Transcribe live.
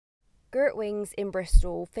Gurt Wings in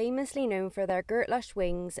Bristol, famously known for their Gurt lush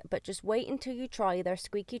wings, but just wait until you try their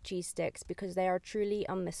squeaky cheese sticks because they are truly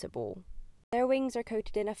unmissable. Their wings are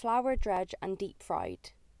coated in a flour dredge and deep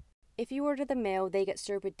fried. If you order the meal, they get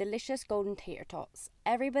served with delicious golden tater tots.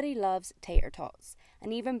 Everybody loves tater tots,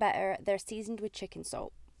 and even better, they're seasoned with chicken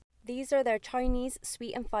salt. These are their Chinese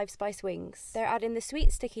sweet and 5-spice wings. They're adding the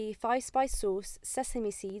sweet sticky 5-spice sauce,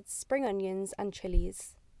 sesame seeds, spring onions and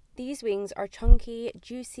chillies. These wings are chunky,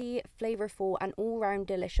 juicy, flavourful and all round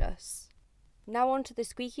delicious. Now on to the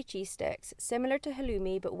squeaky cheese sticks. Similar to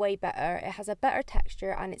halloumi but way better, it has a better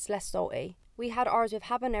texture and it's less salty. We had ours with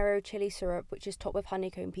habanero chili syrup, which is topped with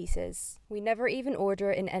honeycomb pieces. We never even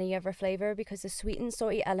order it in any other flavour because the sweet and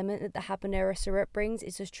salty element that the habanero syrup brings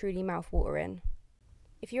is just truly mouth-watering.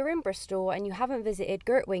 If you're in Bristol and you haven't visited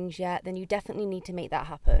Gurt Wings yet, then you definitely need to make that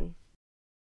happen.